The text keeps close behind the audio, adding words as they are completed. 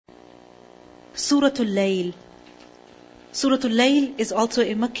Surah Al-Layl. Surah Al-Layl is also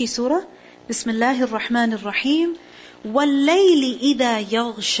a Makki surah. Bismillahir Rahmanir Rahim. وَاللَّيْلِ إِذَا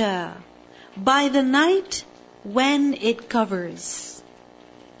يَغْشَى. By the night when it covers.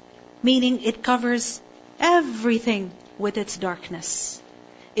 Meaning it covers everything with its darkness.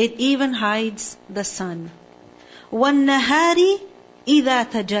 It even hides the sun. وَالنَّهَارِ إِذَا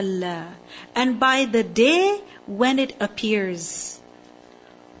تَجَلَّى. And by the day when it appears.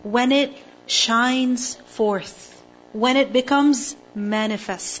 When it shines forth. When it becomes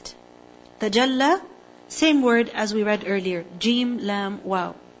manifest. Tajalla, same word as we read earlier. Jim, lam,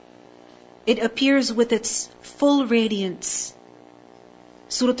 wow. It appears with its full radiance.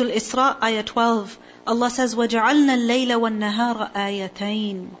 Surah Al-Isra, ayah 12. Allah says, وَجَعَلْنَا اللَّيْلَ وَالنَّهَارَ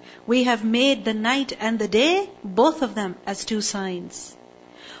آيَتَيْنِ. We have made the night and the day, both of them, as two signs.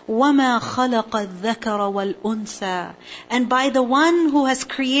 وَمَا خَلَقَ الذَّكَرَ وَالْأُنْثَى. And by the one who has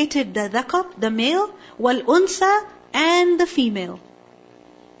created the dhakar, the male, وَالْأُنْثَى, and the female.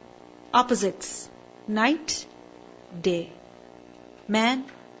 Opposites. Night, day. Man,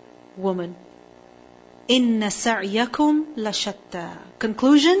 woman. إِنَّ سَعْيَكُمْ لَشَتَّى.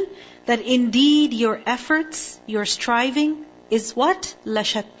 Conclusion, that indeed your efforts, your striving is what?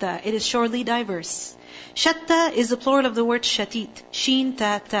 لَشَتَّى. It is surely diverse. Shatta is the plural of the word shatit. Sheen,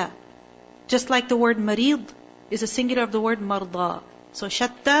 ta, ta. Just like the word marid is a singular of the word marda. So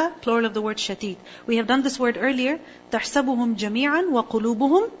shatta, plural of the word shatit. We have done this word earlier. تَحْسَبُهُمْ جَمِيعًا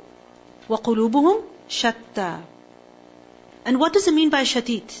وَقُلُوبُهُمْ shatta. And what does it mean by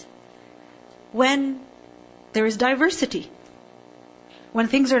shatit? When there is diversity. When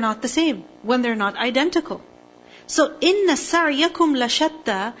things are not the same. When they're not identical. So, inna sa'yakum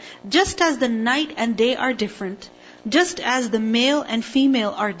lashatta, just as the night and day are different, just as the male and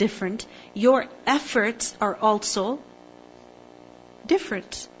female are different, your efforts are also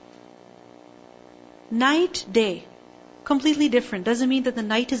different. Night, day, completely different. Doesn't mean that the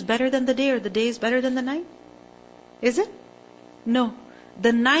night is better than the day or the day is better than the night. Is it? No.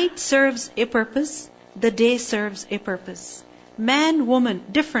 The night serves a purpose, the day serves a purpose. Man, woman,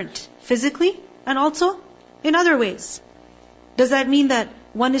 different, physically and also in other ways. Does that mean that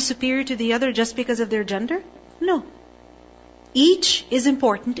one is superior to the other just because of their gender? No. Each is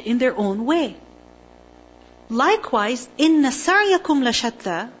important in their own way. Likewise, inna sa'yakum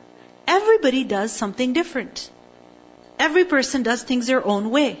lashatta, everybody does something different. Every person does things their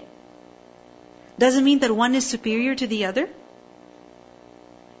own way. Doesn't mean that one is superior to the other.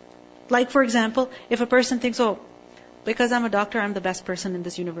 Like for example, if a person thinks, oh, because I'm a doctor, I'm the best person in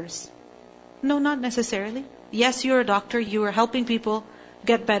this universe. No, not necessarily. Yes, you're a doctor, you are helping people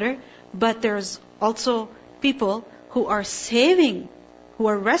get better, but there's also people who are saving, who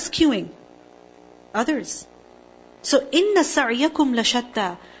are rescuing others. So, inna sa'yakum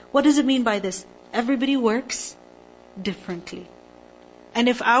lashatta. What does it mean by this? Everybody works differently. And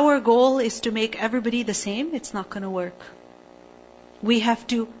if our goal is to make everybody the same, it's not going to work. We have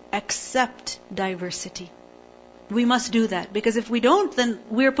to accept diversity. We must do that. Because if we don't, then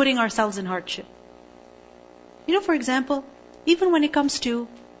we're putting ourselves in hardship. You know, for example, even when it comes to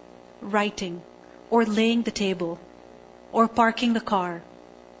writing, or laying the table, or parking the car,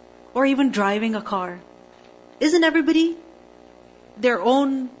 or even driving a car, isn't everybody their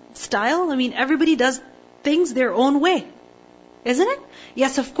own style? I mean, everybody does things their own way. Isn't it?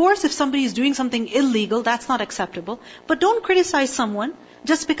 Yes, of course, if somebody is doing something illegal, that's not acceptable. But don't criticize someone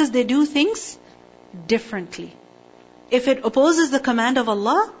just because they do things differently. If it opposes the command of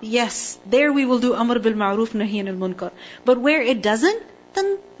Allah, yes, there we will do amr bil ma'ruf nahi anil munkar. But where it doesn't,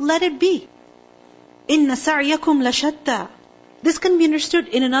 then let it be. Inna sa'yakum lashatta. This can be understood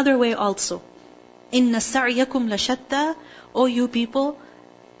in another way also. Inna sa'yakum lashatta. O you people,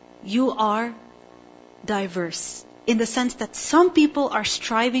 you are diverse. In the sense that some people are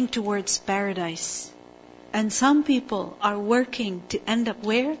striving towards paradise. And some people are working to end up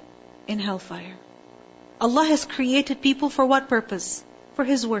where? In hellfire. Allah has created people for what purpose? For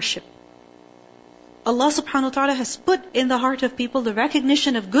His worship. Allah subhanahu wa ta'ala has put in the heart of people the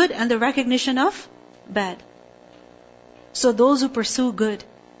recognition of good and the recognition of bad. So those who pursue good,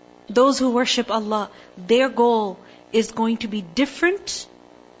 those who worship Allah, their goal is going to be different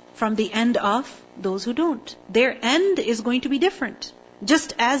from the end of those who don't. Their end is going to be different.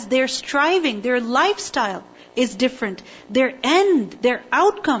 Just as their striving, their lifestyle is different. Their end, their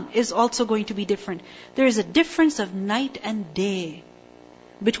outcome is also going to be different. There is a difference of night and day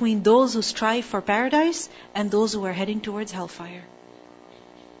between those who strive for paradise and those who are heading towards hellfire.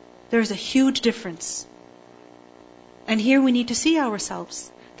 There is a huge difference. And here we need to see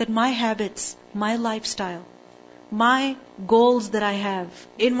ourselves, that my habits, my lifestyle, my goals that I have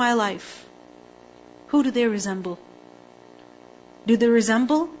in my life, who do they resemble? Do they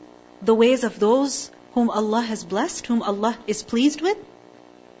resemble the ways of those whom Allah has blessed, whom Allah is pleased with?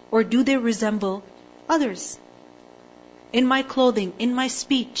 Or do they resemble others? In my clothing, in my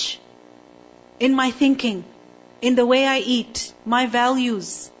speech, in my thinking, in the way I eat, my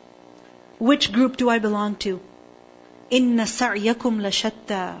values. Which group do I belong to? Inna sa'yakum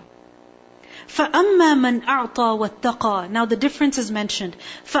lashatta. فَأَمَّا مَنْ أَعْطَى وَاتَّقَى. Now the difference is mentioned.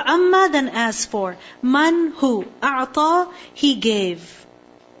 فَأَمَّا, then as for. Man who أَعْطَى, he gave.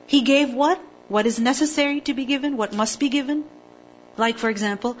 He gave what? What is necessary to be given? What must be given? Like for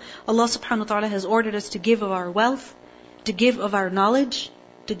example, Allah subhanahu wa ta'ala has ordered us to give of our wealth, to give of our knowledge,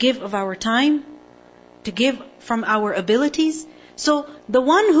 to give of our time, to give from our abilities. So the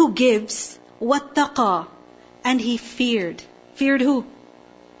one who gives, وَاتَّقَى, and he feared. Feared who?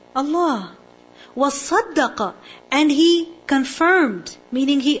 Allah. وَصَدَّقَ, and he confirmed,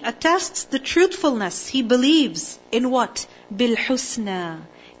 meaning he attests the truthfulness. He believes in what? بِالْحُسْنَى,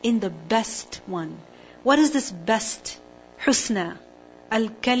 in the best one. What is this best? Husna.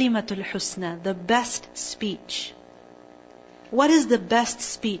 Al-kalimatul husna, the best speech. What is the best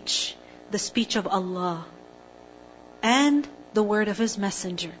speech? The speech of Allah and the word of His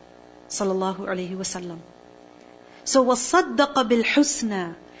Messenger sallallahu alaihi wasallam. So وَصَدَّقَ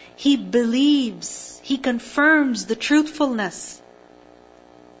بِالْحُسْنَى, he believes, he confirms the truthfulness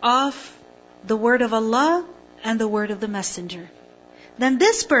of the word of Allah and the word of the Messenger. Then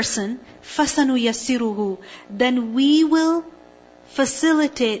this person, فَسَنُيَسِّرُهُ, then we will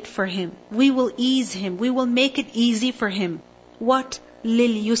facilitate for him, we will ease him, we will make it easy for him. What?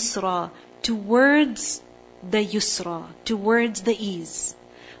 لِلْيُسْرَى, towards the yusra, towards the ease.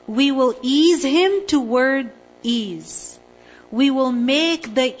 We will ease him toward ease. We will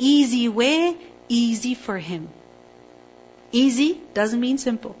make the easy way easy for him. Easy doesn't mean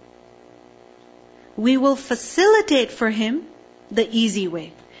simple. We will facilitate for him the easy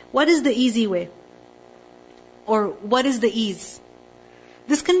way. What is the easy way? Or what is the ease?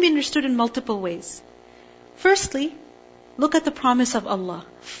 This can be understood in multiple ways. Firstly, look at the promise of Allah.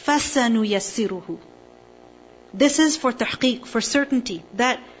 فَسَنُيَسِّرُهُ. This is for tahqiq, for certainty,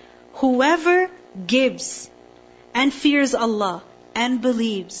 that whoever gives and fears Allah and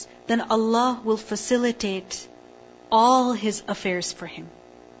believes, then Allah will facilitate all his affairs for him.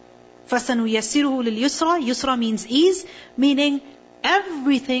 فَسَنُيَسِّرُهُ لِلْيُسْرَى. Yusra means ease, meaning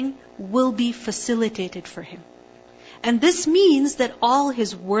everything will be facilitated for him. And this means that all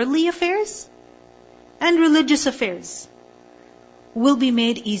his worldly affairs and religious affairs will be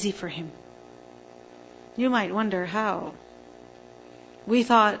made easy for him. You might wonder how. We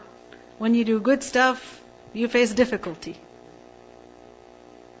thought when you do good stuff, you face difficulty.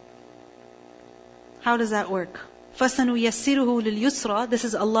 How does that work? فَسَنُيَسِّرُهُ لِلْيُسْرَى. This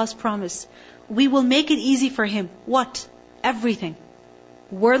is Allah's promise. We will make it easy for him. What? Everything.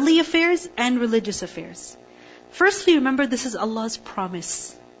 Worldly affairs and religious affairs. Firstly, remember this is Allah's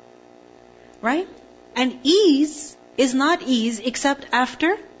promise. Right? And ease is not ease except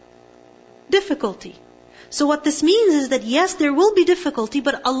after difficulty. So what this means is that yes, there will be difficulty,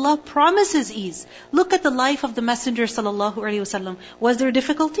 but Allah promises ease. Look at the life of the Messenger sallallahu alaihi wasallam. Was there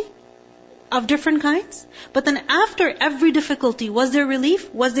difficulty? Of different kinds? But then after every difficulty, was there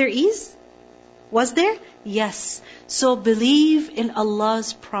relief? Was there ease? Was there? Yes. So believe in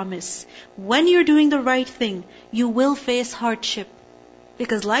Allah's promise. When you're doing the right thing, you will face hardship.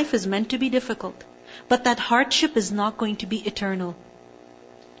 Because life is meant to be difficult. But that hardship is not going to be eternal.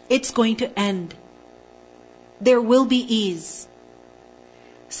 It's going to end. There will be ease.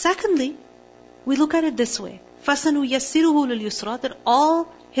 Secondly, we look at it this way. فَسَنُيَسِّرُهُ لِلْيُسْرَى, that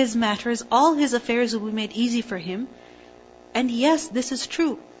all his matters, all his affairs will be made easy for him. And yes, this is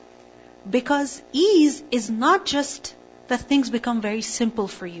true. Because ease is not just that things become very simple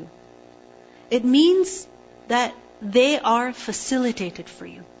for you. It means that they are facilitated for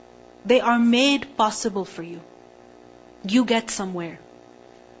you. They are made possible for you. You get somewhere.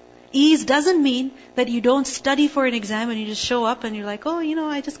 Ease doesn't mean that you don't study for an exam and you just show up and you're like, oh,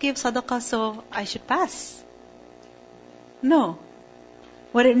 I just gave sadaqah, so I should pass. No.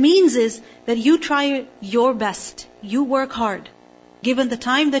 What it means is that you try your best. You work hard. Given the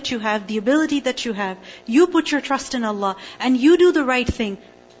time that you have, the ability that you have, you put your trust in Allah and you do the right thing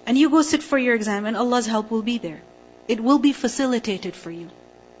and you go sit for your exam and Allah's help will be there. It will be facilitated for you.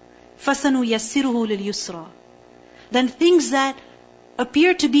 فَسَنُيَسِّرُهُ لِلْيُسْرَى. Then things that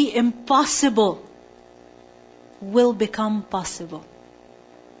appear to be impossible will become possible.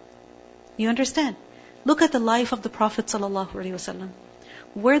 You understand? Look at the life of the Prophet ﷺ.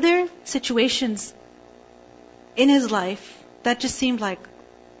 Were there situations in his life that just seemed like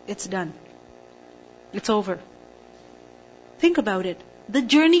it's done? It's over. Think about it. The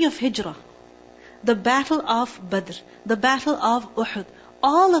journey of Hijrah, the battle of Badr, the battle of Uhud,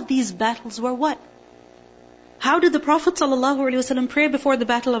 all of these battles were what? How did the Prophet ﷺ pray before the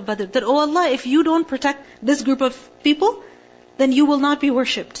battle of Badr? That, oh Allah, if you don't protect this group of people, then you will not be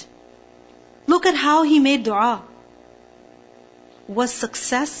worshipped. Look at how he made dua. Was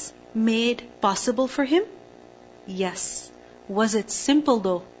success made possible for him? Yes. Was it simple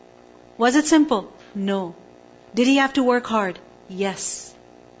though? Was it simple? No. Did he have to work hard? Yes.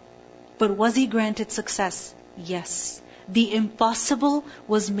 But was he granted success? Yes. The impossible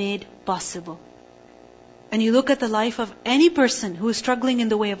was made possible. And you look at the life of any person who is struggling in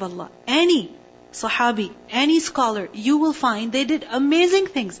the way of Allah, any Sahabi, any scholar, you will find they did amazing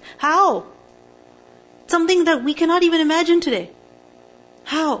things. How? Something that we cannot even imagine today.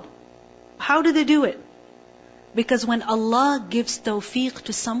 How? How do they do it? Because when Allah gives tawfiq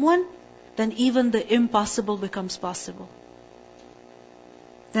to someone, then even the impossible becomes possible.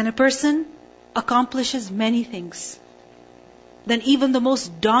 Then a person accomplishes many things. Then even the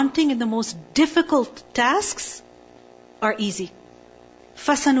most daunting and the most difficult tasks are easy.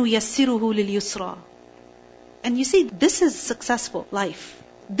 فَسَنُيَسِّرُهُ لِلْيُسْرَى. And you see, this is successful life.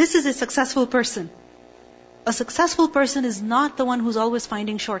 This is a successful person. A successful person is not the one who's always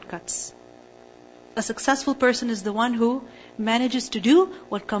finding shortcuts. A successful person is the one who manages to do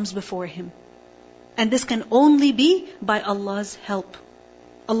what comes before him. And this can only be by Allah's help.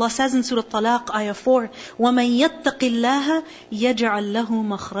 Allah says in Surah Talaq, Ayah 4, وَمَن يَتَّقِ اللَّهَ يَجْعَلْ لَهُ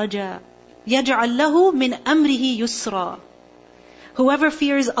مَخْرَجًا يَجْعَلْ لَهُ مِنْ أَمْرِهِ يُسْرًا. Whoever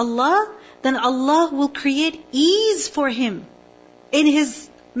fears Allah, then Allah will create ease for him in his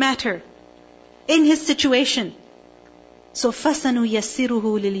matter, in his situation. So فَسَنُيَسِّرُهُ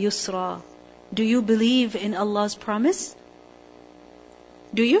لِلْيُسْرَى. Do you believe in Allah's promise?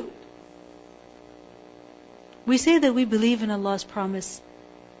 Do you? We say that we believe in Allah's promise,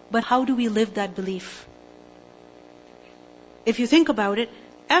 but how do we live that belief? If you think about it,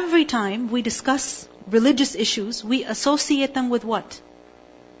 every time we discuss religious issues, we associate them with what?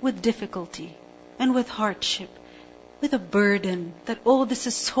 With difficulty and with hardship, with a burden that, oh, this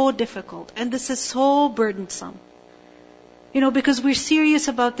is so difficult and this is so burdensome. Because we're serious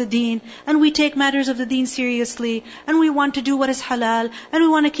about the deen and we take matters of the deen seriously and we want to do what is halal and we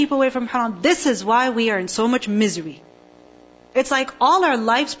want to keep away from haram. This is why we are in so much misery. It's like all our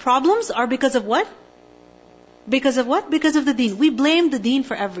life's problems are because of what? Because of what? Because of the deen. We blame the deen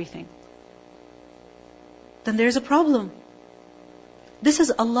for everything. Then there's a problem. This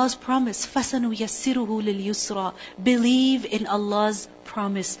is Allah's promise. فَسَنُيَسِّرُهُ لِلْيُسْرَى. Believe in Allah's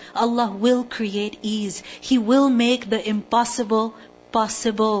promise. Allah will create ease. He will make the impossible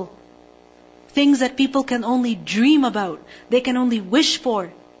possible. Things that people can only dream about, they can only wish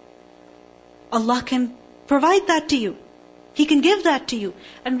for. Allah can provide that to you. He can give that to you.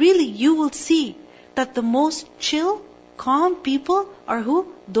 And really, you will see that the most chill, calm people are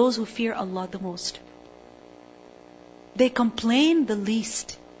who? Those who fear Allah the most. They complain the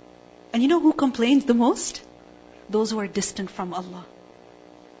least. And you know who complains the most? Those who are distant from Allah.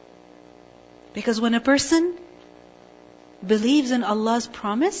 Because when a person believes in Allah's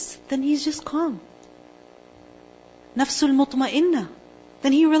promise, then he's just calm. Nafsul mutma'inna.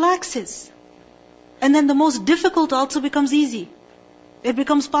 Then he relaxes. And then the most difficult also becomes easy. It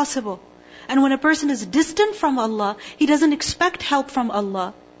becomes possible. And when a person is distant from Allah, he doesn't expect help from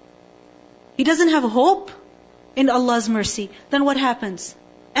Allah. He doesn't have hope in Allah's mercy. Then what happens?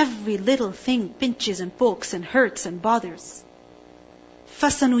 Every little thing pinches and pokes and hurts and bothers.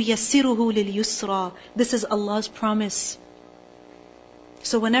 فَسَنُيَسِّرُهُ لِلْيُسْرَى. This is Allah's promise.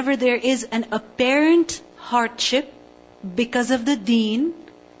 So whenever there is an apparent hardship because of the deen,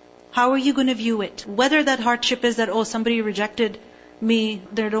 how are you going to view it? Whether that hardship is that, oh, somebody rejected me,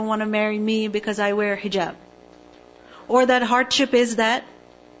 they don't want to marry me because I wear hijab. Or that hardship is that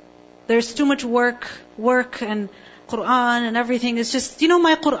there's too much work and Quran and everything. It's just,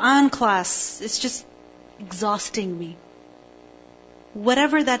 my Quran class, it's just exhausting me.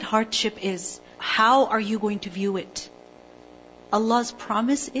 Whatever that hardship is, how are you going to view it? Allah's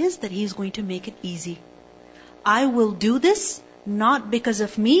promise is that He is going to make it easy. I will do this not because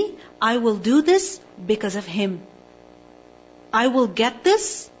of me, I will do this because of Him. I will get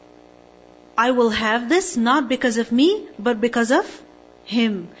this, I will have this not because of me, but because of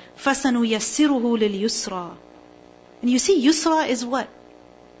Him. فَسَنُيَسِّرُهُ لِلْيُسْرَى. And you see, yusra is what?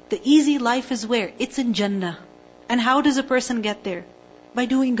 The easy life is where? It's in Jannah. And how does a person get there? By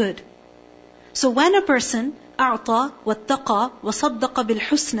doing good. So when a person أعطى واتقى وصدق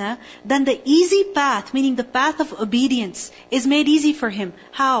بالحسنى, then the easy path, meaning the path of obedience, is made easy for him.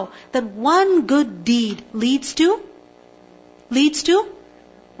 How? That one good deed leads to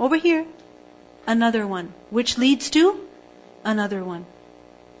over here another one, which leads to another one.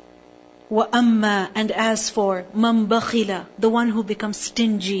 وَأَمَّا, and as for مَنْ بَخِلَ, the one who becomes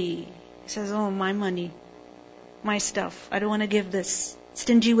stingy. He says, oh, my money, my stuff, I don't want to give this.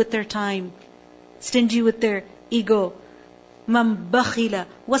 Stingy with their time, stingy with their ego. مَنْ بَخِلَ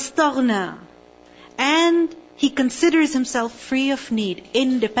وَاسْتَغْنَى, and he considers himself free of need,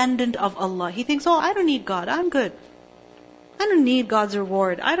 independent of Allah. He thinks, oh, I don't need God, I'm good. I don't need God's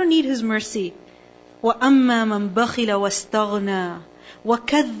reward, I don't need His mercy. وَأَمَّا مَنْ بَخِلَ وَاسْتَغْنَى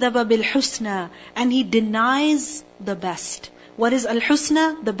وَكَذَّبَ بِالْحُسْنَى, and he denies the best. What is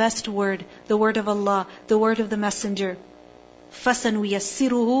al-husna? The best word, the word of Allah, the word of the Messenger.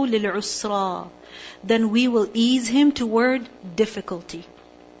 فَسَنُيَسِّرُهُ لِلْعُسْرَى, then we will ease him toward difficulty.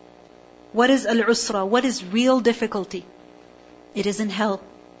 What is al-usra? What is real difficulty? It is in hell.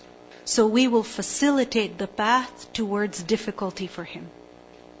 So we will facilitate the path towards difficulty for him.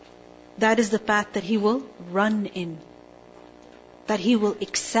 That is the path that he will run in, that he will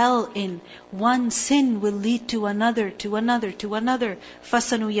excel in. One sin will lead to another, to another, to another.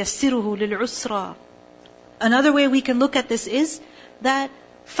 فَسَنُيَسِّرُهُ لِلْعُسْرَى. Another way we can look at this is that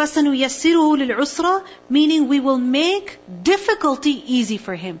فَسَنُيَسِّرُهُ لِلْعُسْرَى, meaning we will make difficulty easy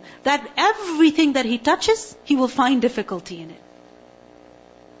for him. That everything that he touches, he will find difficulty in it.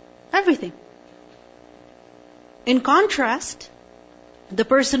 Everything. In contrast, the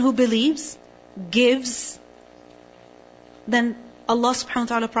person who believes, gives, then Allah subhanahu wa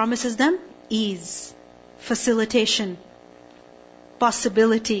ta'ala promises them ease, facilitation,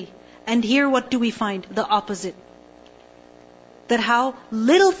 possibility. And here what do we find? The opposite. That how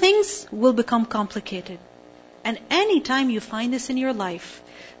little things will become complicated. And any time you find this in your life,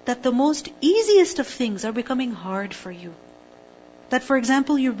 that the most easiest of things are becoming hard for you. That for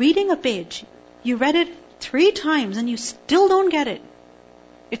example, you're reading a page, you read it 3 times and you still don't get it.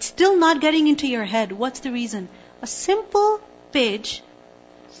 It's still not getting into your head. What's the reason? A simple page,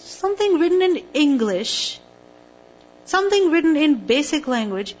 something written in English, something written in basic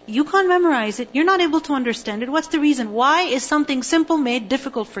language, you can't memorize it, you're not able to understand it. What's the reason? Why is something simple made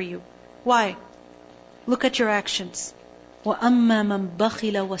difficult for you? Why? Look at your actions. وَأَمَّا مَنْ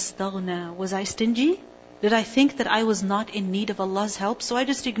بَخِلَ وَاسْتَغْنَى. Was I stingy? Did I think that I was not in need of Allah's help, so I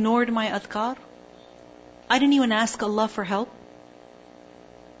just ignored my adhkar? I didn't even ask Allah for help?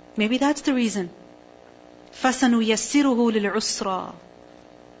 Maybe that's the reason. فَسَنُيَسِّرُهُ لِلْعُسْرَى.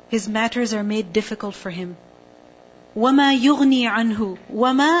 His matters are made difficult for him. وَمَا يُغْنِي عَنْهُ.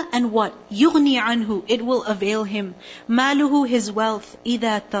 وَمَا, and what? يُغْنِي عَنْهُ, it will avail him. مَالُهُ, his wealth.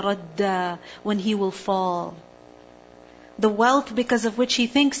 إِذَا تَرَدَّى, when he will fall. The wealth because of which he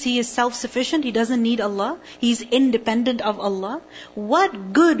thinks he is self-sufficient, he doesn't need Allah, he's independent of Allah.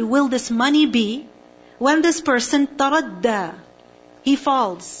 What good will this money be when this person taradda, he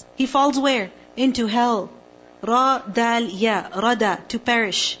falls. He falls where? Into hell. Ra, dal, ya, rada, to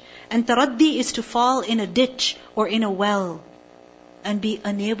perish. And taraddi is to fall in a ditch or in a well and be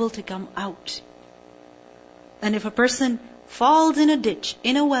unable to come out. And if a person falls in a ditch,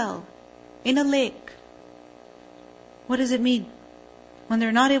 in a well, in a lake, what does it mean? When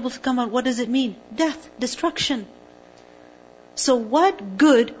they're not able to come out, what does it mean? Death, destruction. So what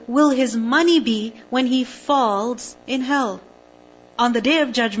good will his money be when he falls in hell? On the day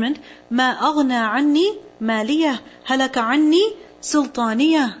of judgment, مَا أَغْنَى عَنِّي مَالِيَهْ هَلَكَ عَنِّي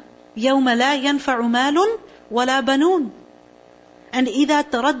سُلْطَانِيَهْ يَوْمَ لَا يَنْفَعُ مَالٌ وَلَا بَنُونَ. And إِذَا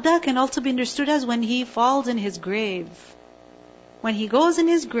تَرَدَّى can also be understood as when he falls in his grave. When he goes in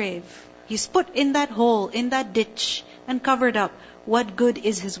his grave, he's put in that hole, in that ditch, and covered up. What good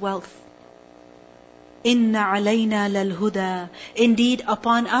is his wealth? إِنَّ عَلَيْنَا لَلْهُدَى. Indeed,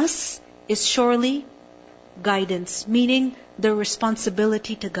 upon us is surely guidance, meaning the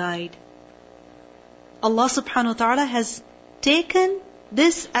responsibility to guide. Allah subhanahu wa ta'ala has taken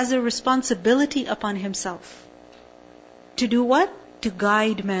this as a responsibility upon Himself. To do what? To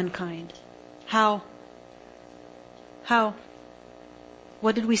guide mankind. How? How?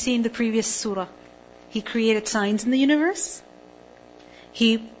 What did we see in the previous surah? He created signs in the universe.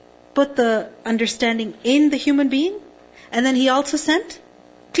 He put the understanding in the human being. And then He also sent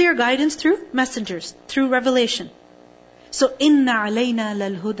clear guidance through messengers, through revelation. So, إِنَّ عَلَيْنَا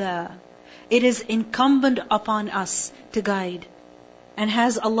لَلْهُدَى. It is incumbent upon us to guide. And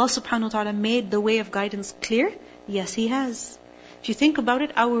has Allah subhanahu wa ta'ala made the way of guidance clear? Yes, He has. If you think about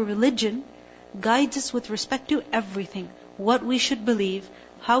it, our religion guides us with respect to everything. What we should believe,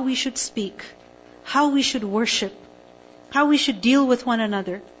 how we should speak, how we should worship, how we should deal with one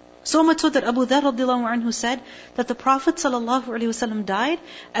another. So much so that Abu Dharr radiallahu anhu said that the Prophet ﷺ died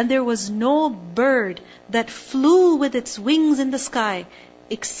and there was no bird that flew with its wings in the sky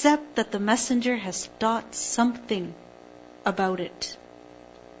except that the messenger has taught something about it.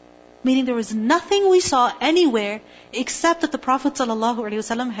 Meaning there was nothing we saw anywhere except that the Prophet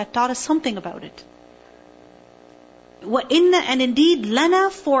ﷺ had taught us something about it. وَإِنَّ and indeed lana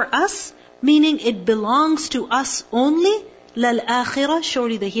for us, meaning it belongs to us only, لَلْآخِرَةِ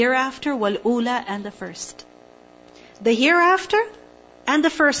surely the hereafter, وَالْأُولَى and the first. The hereafter and the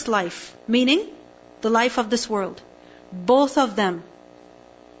first life, meaning the life of this world. Both of them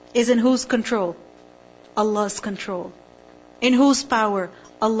is in whose control? Allah's control. In whose power?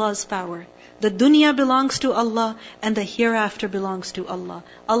 Allah's power. The dunya belongs to Allah and the hereafter belongs to Allah.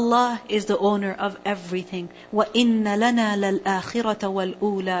 Allah is the owner of everything. وَإِنَّ لَنَا لَلْآخِرَةَ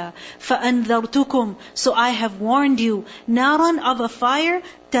وَالْأُولَى فَأَنذَرْتُكُمْ so I have warned you, نَارًا of a fire,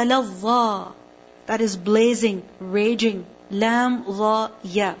 تَلَظَّى that is blazing, raging, lam, dha,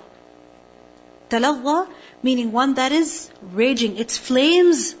 ya. تَلَظَّى meaning one that is raging. Its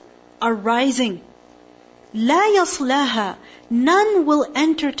flames are rising. لَا يَصْلَاهَا none will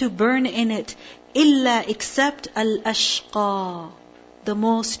enter to burn in it, إِلَّا except al-ashqa, the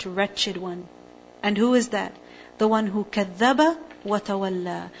most wretched one. And who is that? The one who كَذَّبَ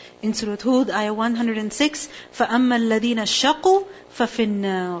وَتَوَلَّى. In Surah Hud, ayah 106, فَأَمَّا الَّذِينَ شَقُوا فَفِي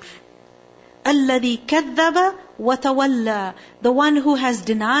النَّارِ الَّذِي كَذَّبَ وَتَوَلَّى the one who has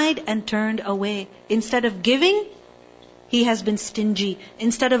denied and turned away. Instead of giving, he has been stingy.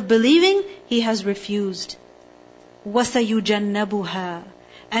 Instead of believing, he has refused. وَسَيُجَنَّبُهَا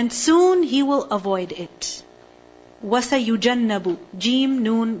and soon he will avoid it. وَسَيُجَنَّبُ Jim,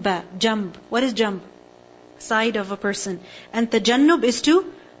 Noon, Ba. Jamb. What is jamb? Side of a person. And tajannub is to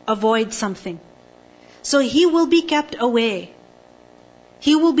avoid something. So he will be kept away.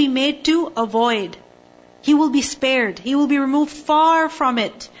 He will be made to avoid. He will be spared. He will be removed far from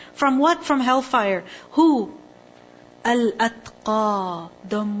it. From what? From hellfire. Who? Al-Atqa,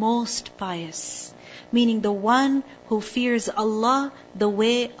 the most pious. Meaning the one who fears Allah the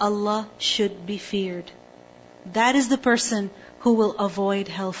way Allah should be feared. That is the person who will avoid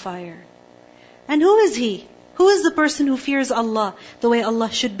hellfire. And who is he? Who is the person who fears Allah the way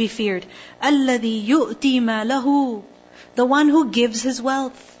Allah should be feared? الَّذِي يُؤْتِي مَالَهُ the one who gives his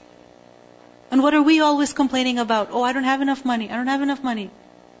wealth. And what are we always complaining about? Oh, I don't have enough money. I don't have enough money.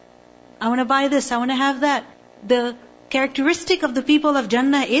 I want to buy this. I want to have that. The characteristic of the people of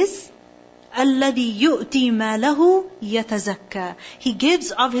Jannah is الَّذِي يُؤْتِي مَالَهُ يَتَزَكَّى he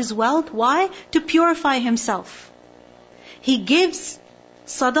gives of his wealth. Why? To purify himself. He gives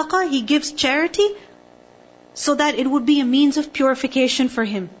sadaqah, he gives charity, so that it would be a means of purification for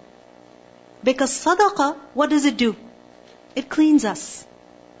him. Because sadaqah, what does it do? It cleans us.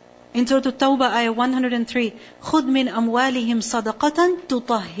 In Surah At-Tawbah, ayah 103, خُذْ مِنْ أَمْوَالِهِمْ صَدَقَةً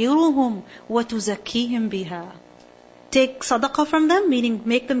تُطَهِّرُهُمْ وَتُزَكِّيهِمْ بِهَا take sadaqah from them, meaning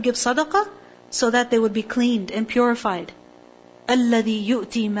make them give sadaqah, so that they would be cleaned and purified. الَّذِي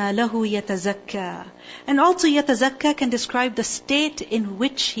يُؤْتِي مَالَهُ يَتَزَكَّى and also yatazakka can describe the state in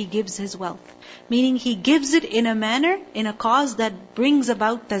which he gives his wealth. Meaning he gives it in a manner, in a cause that brings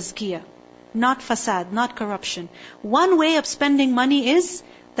about tazkiyah. Not fasad, not corruption. One way of spending money is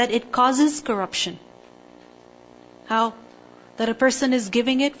that it causes corruption. How? That a person is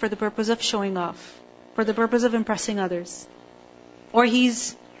giving it for the purpose of showing off, for the purpose of impressing others. Or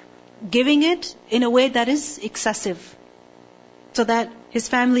he's giving it in a way that is excessive, so that his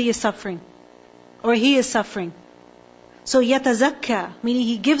family is suffering, or he is suffering. So yatazakka, meaning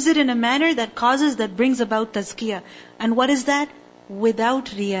he gives it in a manner that causes, that brings about tazkiyah. And what is that?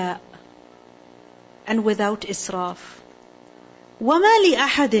 Without riya and without israf. وَمَا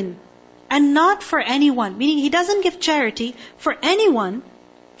لِأَحَدٍ and not for anyone. Meaning he doesn't give charity for anyone,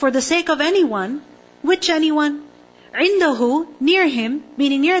 for the sake of anyone. Which anyone? عِنْدَهُ near him,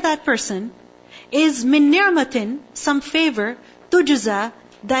 meaning near that person, is min ni'matin, some favor, tujza,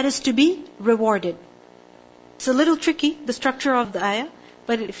 that is to be rewarded. It's a little tricky, the structure of the ayah,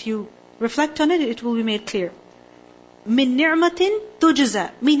 but if you reflect on it, it will be made clear. Min ni'matin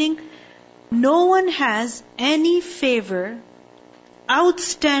tujza, meaning no one has any favor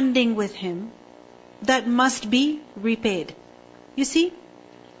outstanding with him that must be repaid. You see,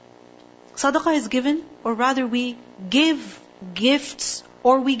 sadaqah is given, or rather we give gifts,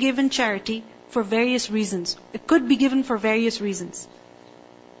 or we give in charity for various reasons. It could be given for various reasons.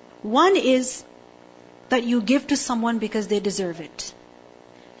 One is that you give to someone because they deserve it.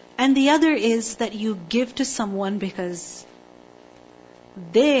 And the other is that you give to someone because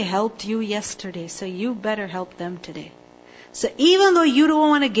They helped you yesterday, so you better help them today. So even though you don't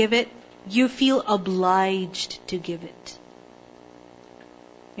want to give it, you feel obliged to give it.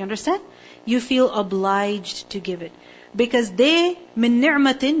 You understand? You feel obliged to give it. Because they, min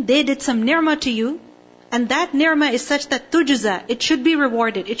ni'matin, they did some ni'mah to you, and that ni'mah is such that tujza, it should be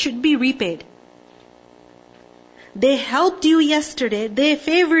rewarded, it should be repaid. They helped you yesterday, they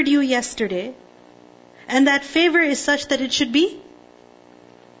favored you yesterday, and that favor is such that it should be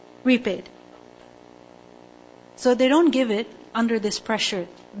repaid. So they don't give it under this pressure.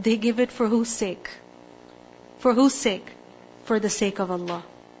 They give it for whose sake? For whose sake? For the sake of Allah.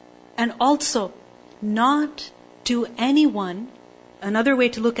 And also, not to anyone. Another way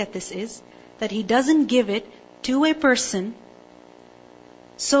to look at this is that he doesn't give it to a person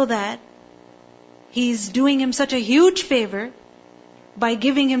so that he's doing him such a huge favor by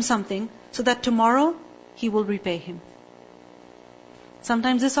giving him something so that tomorrow he will repay him.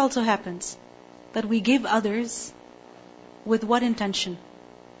 Sometimes this also happens, that we give others with what intention?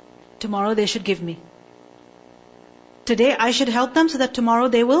 Tomorrow they should give me. Today I should help them so that tomorrow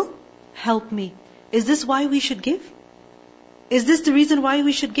they will help me. Is this why we should give? Is this the reason why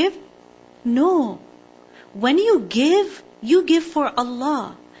we should give? No. When you give for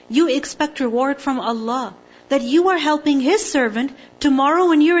Allah. You expect reward from Allah. That you are helping His servant. Tomorrow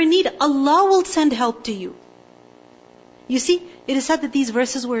when you're in need, Allah will send help to you. You see, it is said that these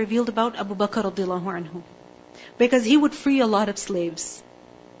verses were revealed about Abu Bakr radiallahu anhu. Because he would free a lot of slaves.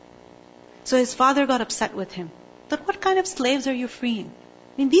 So his father got upset with him. That what kind of slaves are you freeing?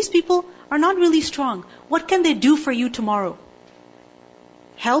 I mean, these people are not really strong. What can they do for you tomorrow?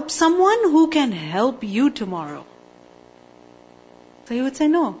 Help someone who can help you tomorrow. So he would say,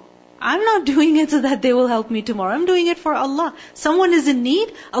 no, I'm not doing it so that they will help me tomorrow. I'm doing it for Allah. Someone is in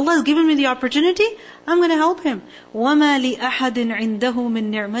need. Allah has given me the opportunity. I'm going to help him. وَمَا لِأَحَدٍ عِنْدَهُ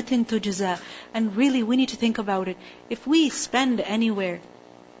مِن نِعْمَةٍ تُجْزَى. And really, we need to think about it. If we spend anywhere,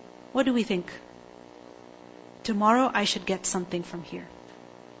 what do we think? Tomorrow I should get something from here.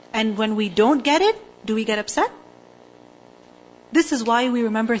 And when we don't get it, do we get upset? This is why we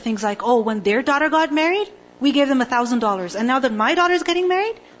remember things like, oh, when their daughter got married, we gave them $1,000. And now that my daughter is getting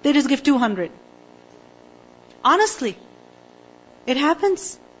married, they just give $200. Honestly, it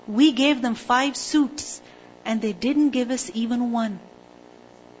happens. We gave them 5 suits and they didn't give us even one.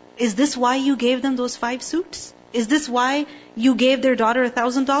 Is this why you gave them those 5 suits? Is this why you gave their daughter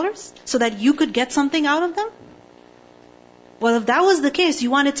 $1,000? So that you could get something out of them? Well, if that was the case,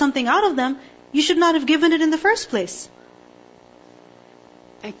 you wanted something out of them, you should not have given it in the first place.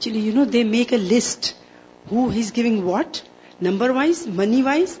 Actually, they make a list. Who is giving what? Number-wise,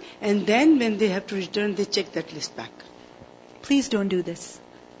 money-wise. And then when they have to return, they check that list back. Please don't do this.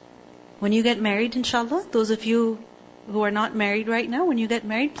 When you get married, inshallah, those of you who are not married right now, when you get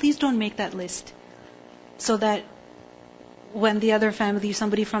married, please don't make that list. So that when the other family,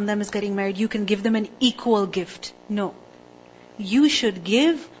 somebody from them is getting married, you can give them an equal gift. No. You should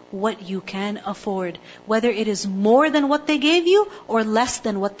give what you can afford. Whether it is more than what they gave you or less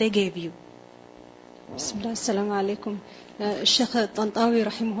than what they gave you. Bismillah, assalamu alaikum. Sheikh Tantawi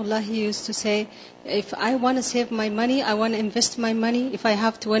rahimahullah, he used to say, if I want to save my money, I want to invest my money, if I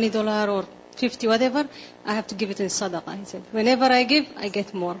have $20 or 50 whatever, I have to give it in sadaqah. He said, whenever I give, I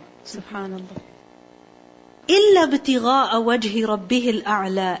get more. Subhanallah. إِلَّا ابْتِغَاءَ وَجْهِ رَبِّهِ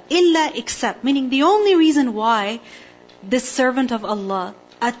الْأَعْلَى. Illa except, meaning the only reason why this servant of Allah,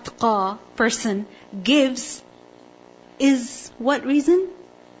 atqa person, gives is what reason?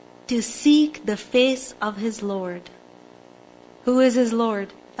 To seek the face of his Lord. Who is his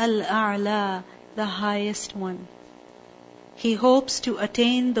Lord? Al-A'la, the highest one. He hopes to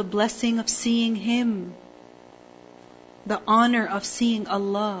attain the blessing of seeing Him, the honor of seeing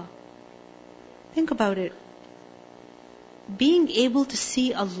Allah. Think about it. Being able to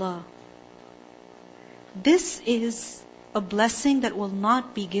see Allah, this is a blessing that will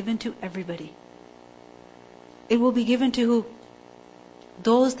not be given to everybody. It will be given to who?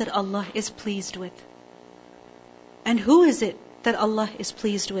 Those that Allah is pleased with. And who is it that Allah is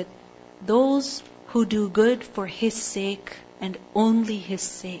pleased with? Those who do good for His sake and only His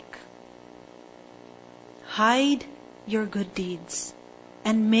sake. Hide your good deeds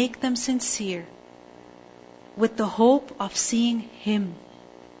and make them sincere with the hope of seeing Him.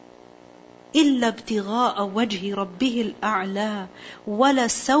 إِلَّا ابْتِغَاءَ وَجْهِ رَبِّهِ الْأَعْلَى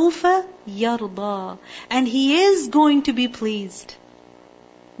وَلَسَوْفَ يَرْضَى. And He is going to be pleased.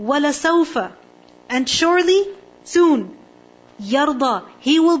 وَلَسَوْفَ. And surely, soon, يَرْضَى.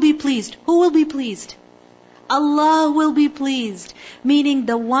 He will be pleased. Who will be pleased? Allah will be pleased. Meaning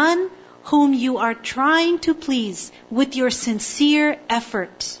the one whom you are trying to please with your sincere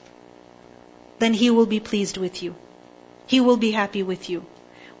effort, then He will be pleased with you. He will be happy with you.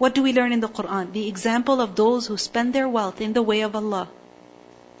 What do we learn in the Quran? The example of those who spend their wealth in the way of Allah.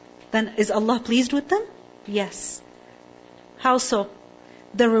 Then is Allah pleased with them? Yes. How so?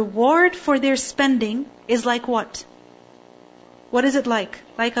 The reward for their spending is like what? What is it like?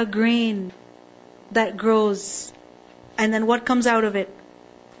 Like a grain that grows. And then what comes out of it?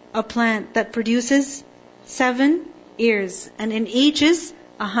 A plant that produces 7 ears. And in each is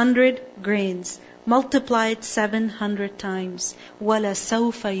 100 grains. Multiplied 700 times.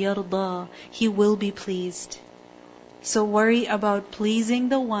 وَلَسَوْفَ يَرْضَى. He will be pleased. So worry about pleasing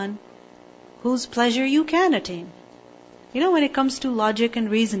the one whose pleasure you can attain. When it comes to logic and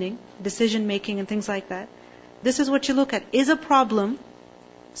reasoning, decision making and things like that, this is what you look at. Is a problem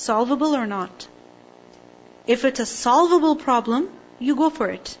solvable or not? If it's a solvable problem, you go for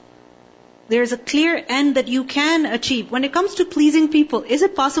it. There's a clear end that you can achieve. When it comes to pleasing people, is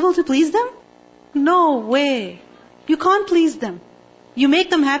it possible to please them? No way. You can't please them. You make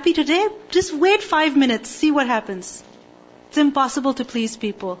them happy today, just wait 5 minutes, see what happens. It's impossible to please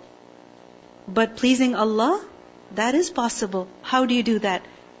people. But pleasing Allah, that is possible. How do you do that?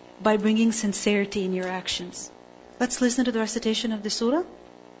 By bringing sincerity in your actions. Let's listen to the recitation of the surah.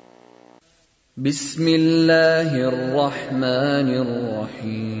 Bismillahir Rahmanir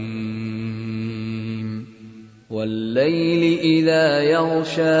Rahim. Wal-layli idha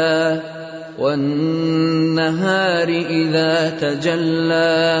yaghsha وَالنَّهَارِ إِذَا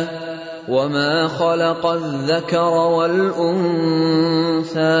تَجَلَّى وَمَا خَلَقَ الذَّكَرَ وَالْأُنثَى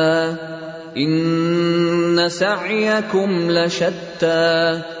إِنَّ سَعْيَكُمْ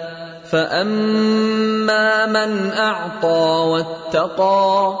لَشَتَّى فَأَمَّا مَنْ أَعْطَى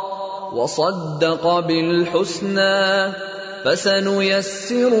وَاتَّقَى وَصَدَّقَ بِالْحُسْنَى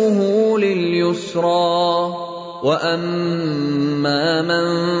فَسَنُيَسِّرُهُ لِلْيُسْرَى وَأَمَّا مَنْ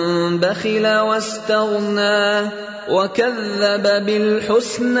بَخِلَ وَاسْتَغْنَى وَكَذَّبَ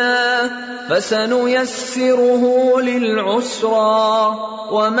بِالْحُسْنَى فَسَنُيَسِّرُهُ لِلْعُسْرَى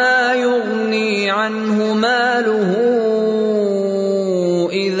وَمَا يُغْنِي عَنْهُ مَالُهُ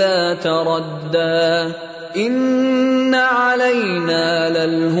إِذَا تَرَدَّى إِنَّ عَلَيْنَا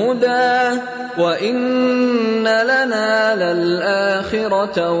لَلْهُدَى وَإِنَّ لَنَا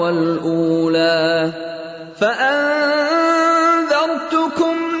لَلْآخِرَةَ وَالْأُولَى فَأَنذَرْتُكُمْ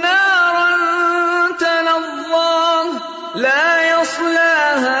نَارًا تَلَظَّى لَا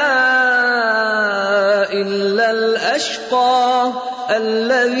يَصْلَاهَا إِلَّا الْأَشْقَى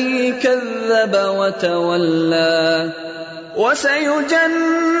الَّذِي كَذَّبَ وَتَوَلَّى وَسَيُجَنَّبُهَا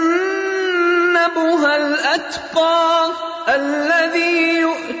الْأَتْقَى الَّذِي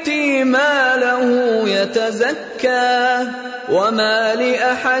يُؤْتِي مَالَهُ يَتَزَكَّى وَمَا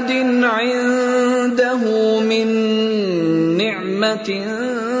لِأَحَدٍ عِندَهُ مِن نِّعْمَةٍ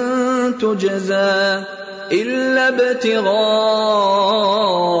تُجْزَى إِلَّا ابْتِغَاءَ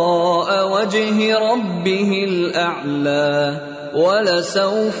وَجْهِ رَبِّهِ الْأَعْلَى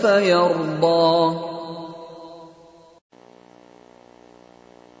وَلَسَوْفَ يَرْضَى